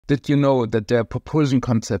Did you know that there are propulsion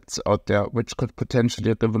concepts out there which could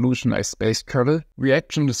potentially revolutionize space travel?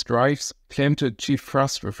 Reactionless drives claim to achieve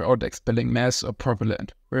thrust without expelling mass or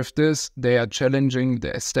propellant. With this, they are challenging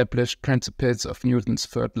the established principles of Newton's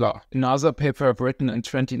third law. Another paper written in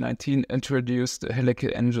 2019 introduced a helical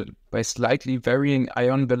engine. By slightly varying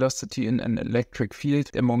ion velocity in an electric field,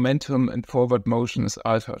 the momentum and forward motion is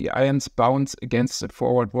altered. The ions bounce against the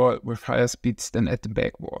forward wall with higher speeds than at the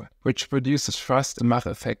back wall, which produces thrust, the Mach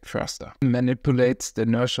effect thruster. It manipulates the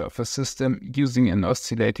inertia of a system using an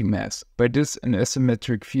oscillating mass. By this, an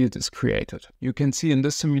asymmetric field is created. You can see in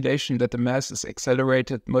this simulation that the mass is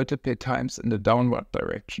accelerated multiple times in the downward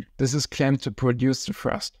direction. This is claimed to produce the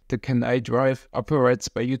thrust. The canal drive operates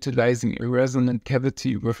by utilizing a resonant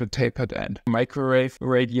cavity with a tapered end. Microwave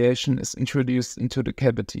radiation is introduced into the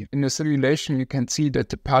cavity. In the simulation, you can see that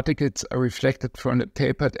the particles are reflected from the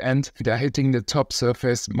tapered end and are hitting the top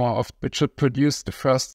surface more often, which should produce the thrust